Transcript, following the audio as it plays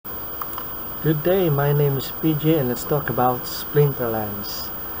Good day, my name is PJ and let's talk about Splinterlands.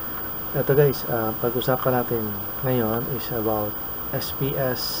 Ito guys, pag-usapan natin ngayon is about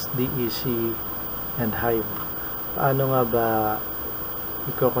SPS, DEC, and HIVE. Paano nga ba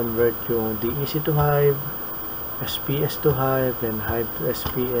i-convert yung DEC to HIVE, SPS to HIVE, and HIVE to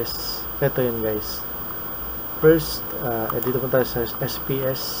SPS? Ito yun guys. First, dito po tayo sa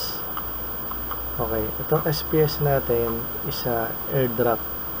SPS. Okay, itong SPS natin is airdrop.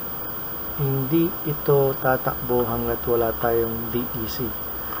 Hindi ito tatakbo hanggat wala tayong DEC.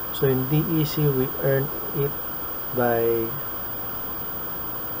 So in DEC, we earn it by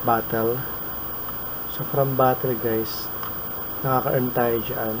battle. So from battle guys, nakaka-earn tayo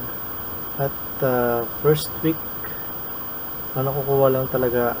dyan. At first week, nakukuha lang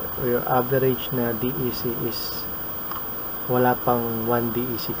talaga, your average na DEC is wala pang 1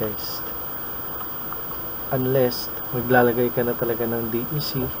 DEC guys. Unless maglalagay ka na talaga ng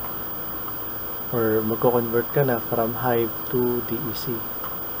DEC or magko-convert ka na from HIVE to DEC.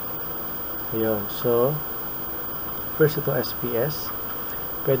 Ayun. So, first itong SPS,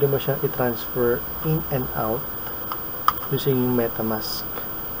 pwede mo siyang i-transfer in and out using MetaMask.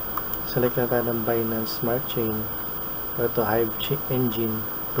 Select na tayo ng Binance Smart Chain. O ito, HIVE engine,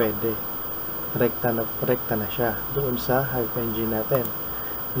 pwede. Rekta na siya doon sa HIVE engine natin.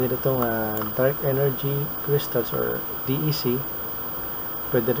 Hindi itong Dark Energy Crystals or DEC,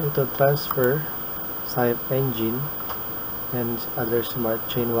 pwede rin ito transfer sa HIVE engine and other smart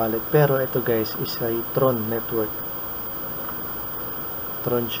chain wallet. Pero ito guys is a Tron network.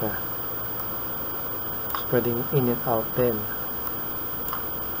 Tron siya. So, pwedeng in and out din.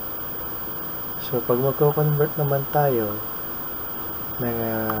 So, pag magko-convert naman tayo ng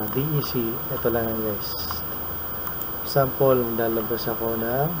DEC, ito lang guys. Sample, maglalabas ako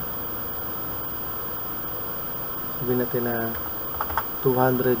ng sabihin natin na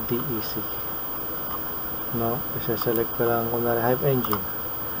 200 DEC. No? Isa-select ko lang kunwari HIVE engine.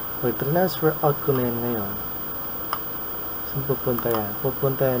 Pag-transfer out ko na yan ngayon, saan pupunta yan?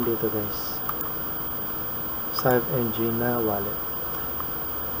 Pupunta yan dito guys. Sa HIVE engine na wallet.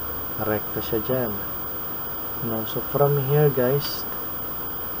 Rekta siya dyan. No? So from here guys,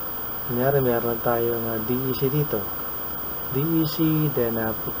 kunyari meron tayong DEC dito. DEC, then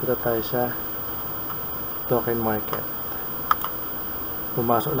pupunta tayo sa token market.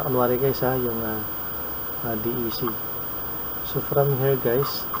 Pumasok na kunwari guys yung DEC. So from here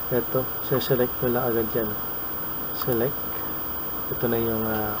guys, eto, select ko lang agad yan. Select. Ito na yung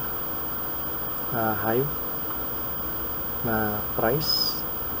HIVE na price.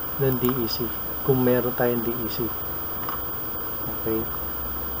 Then DEC. Kung meron tayong DEC. Okay.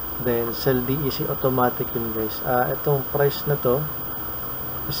 Then sell DEC automatic yun guys. Itong price na to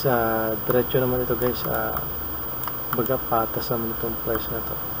is diretso naman ito guys. Baga patas naman itong price na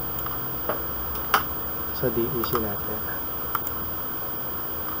to sa DEC natin.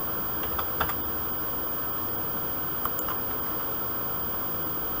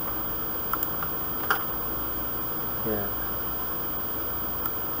 Yan.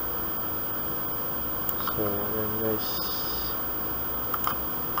 So, yan guys.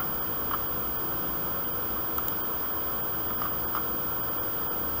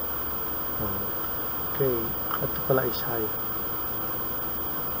 Okay. Ito pala is HIVE.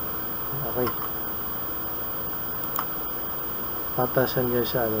 Okay. Patasan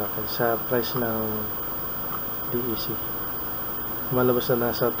guys sa price ng DEC. Malabas na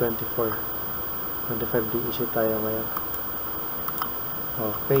nasa 25 DEC tayo ngayon.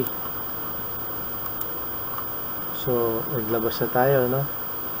 Okay. So, naglabas na tayo, no?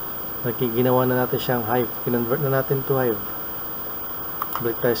 Ginawa na natin siyang HIVE. Kinonvert na natin to HIVE.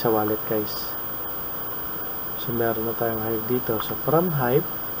 Balik tayo sa wallet guys. So, meron na tayong HIVE dito. So, from HIVE,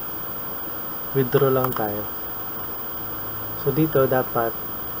 withdraw lang tayo. So, dito dapat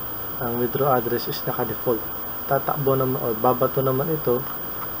ang withdraw address is naka-default. Tatakbo naman o babato naman ito.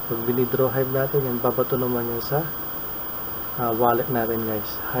 Pag withdraw HIVE natin yan, babato naman yan sa wallet natin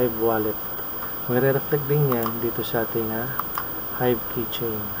guys. HIVE wallet. Magre-reflect din yan dito sa ating HIVE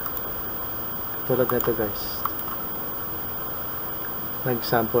keychain. Tulad nito guys.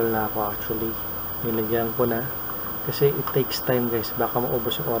 Nag-sample na ako actually. Nilagyan ko na. Kasi it takes time guys. Baka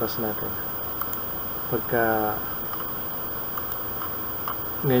maubos yung oras natin. Pagka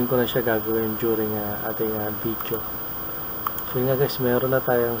ngayon ko na siya gagawin during ating video. So yun nga guys, meron na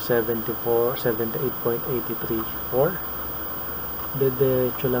tayong 78.834.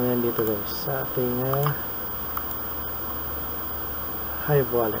 Diretso lang yan dito guys sa ating HIVE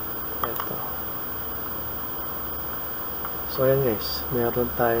wallet. Ito. So ayan guys, meron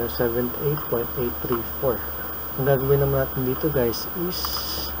tayong 78.834. Ang gagawin naman natin dito guys is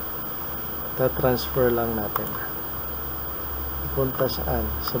ito ta-transfer lang natin. Punta saan?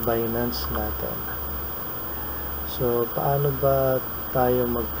 Sa Binance natin. So, paano ba tayo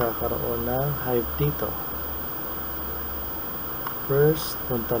magkakaroon ng HIVE dito? First,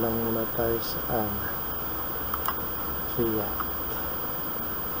 punta lang muna tayo saan? Fiat.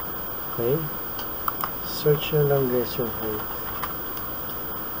 Okay? Search nyo lang guys yung HIVE.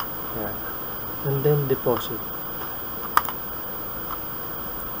 Yan. And then, deposit.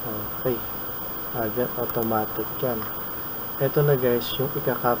 Okay. Agad automatic yan. Ito na guys, yung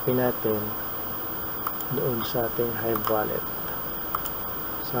ikakopy natin doon sa ating HIVE wallet.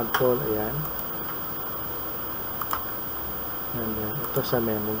 Sample, ayan. And then, ito sa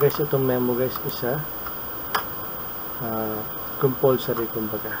memo. Guys, itong memo guys, isa compulsory,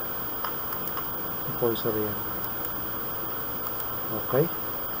 kumbaga. Compulsory yan. Okay.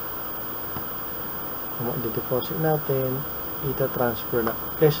 Kung i-deposit natin, ita-transfer na.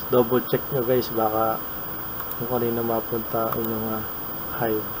 Guys, double check nyo guys, baka kung kanina mapunta inyong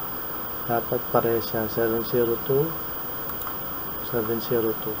HIVE. Dapat parehas yan. 702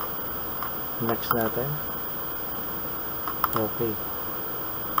 702. Next natin. Okay.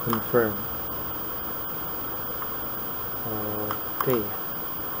 Confirm. Okay.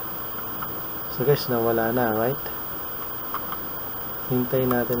 So guys, nawala na, right? Hintayin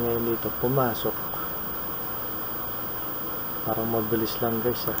natin ngayon dito. Pumasok. Parang mabilis lang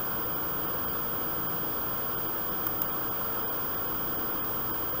guys ah.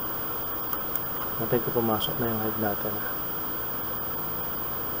 Natin ko pumasok na yung HIVE natin ah.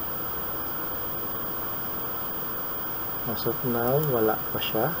 As of now, wala pa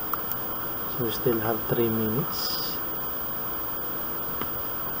siya. So, we still have 3 minutes.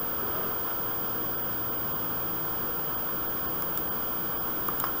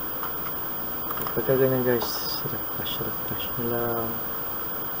 Pagka ganyan guys, refresh nyo lang.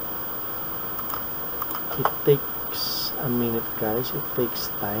 It takes a minute guys. It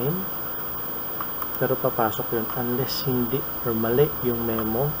takes time. Pero papasok yun unless hindi or mali yung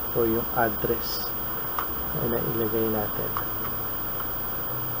memo o yung address na ilagay natin.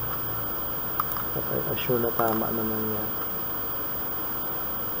 Okay, assure na tama naman yan.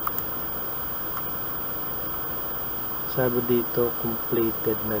 Sabi dito,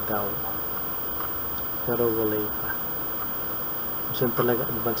 completed na daw. Pero wala pa. Kasi talaga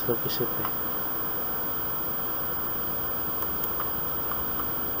advance mag-isip eh.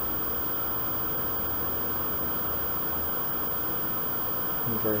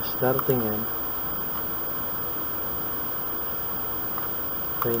 Guys, darating yan.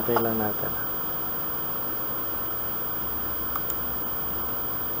 Hintay lang natin.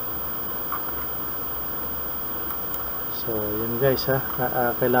 So, yun guys ha.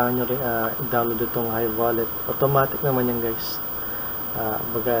 Kailangan nyo rin i-download itong HIVE wallet. Automatic naman yan guys.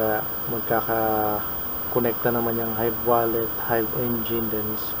 Magkaka-connecta naman yung HIVE wallet, HIVE engine,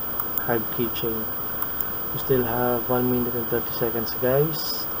 then HIVE keychain. We still have 1 minute and 30 seconds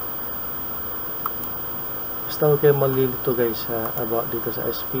guys. Basta huwag kayo maglilito guys about dito sa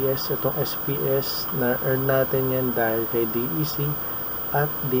SPS. Itong SPS na-earn natin yan dahil kay DEC at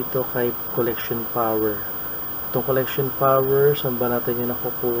dito kay collection power. Itong collection power, saan ba natin yan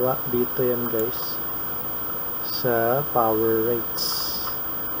nakukuha? Dito yan guys sa power rates.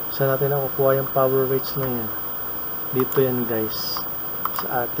 Saan natin nakukuha yung power rates na yan? Dito yan guys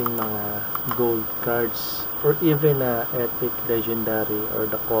sa ating mga gold cards or even epic, legendary or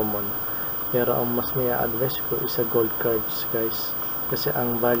the common. Pero ang mas may advice ko is sa gold cards guys, kasi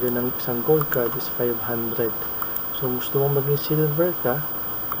ang value ng isang gold card is 500. So gusto mo maging silver ka,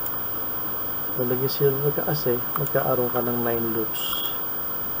 kung maging silver ka kasi magkaaroon ka ng 9 loots.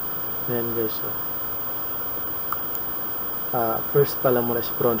 Ayan guys, so first pala muna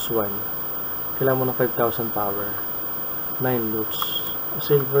is bronze 1, kailangan mo ng 5,000 power, 9 loots.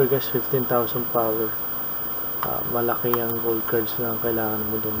 Silver guys, 15,000 power. Malaki ang gold cards na kailangan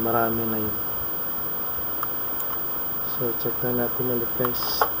mo dun, marami na yun. So check na natin ulit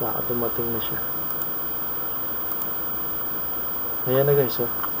guys, baka dumating na siya. Ayan na guys,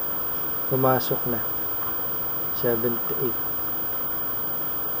 oh, pumasok na 78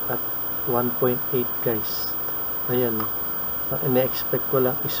 at 1.8 guys. Ayan, ang ina-expect ko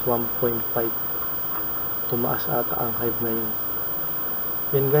lang is 1.5. Tumaas ata ang HIVE na yun.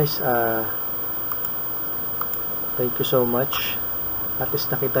 Yun guys, thank you so much. At least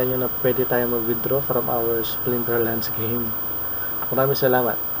nakita nyo na pwede tayo mag-withdraw from our Splinterlands game. Maraming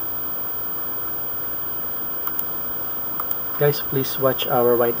salamat. Guys, please watch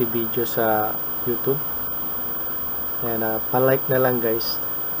our YT video sa YouTube. And pa-like na lang guys.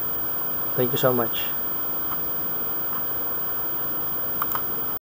 Thank you so much.